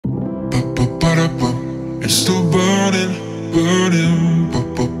It's still burning, burning,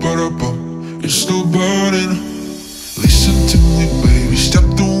 it's still burning. Listen to me, baby, stop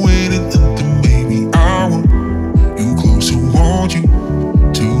the waiting, and then maybe I want you close. I want you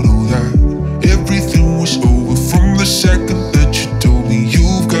to know that everything was over from the second that you told me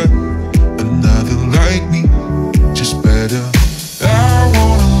you've got another like me, just better. I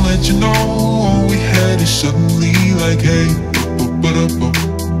wanna let you know all we had is suddenly like, hey,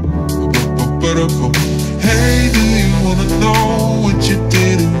 hey, do you wanna know what you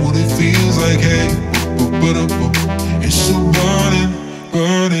did and what it feels like? Hey,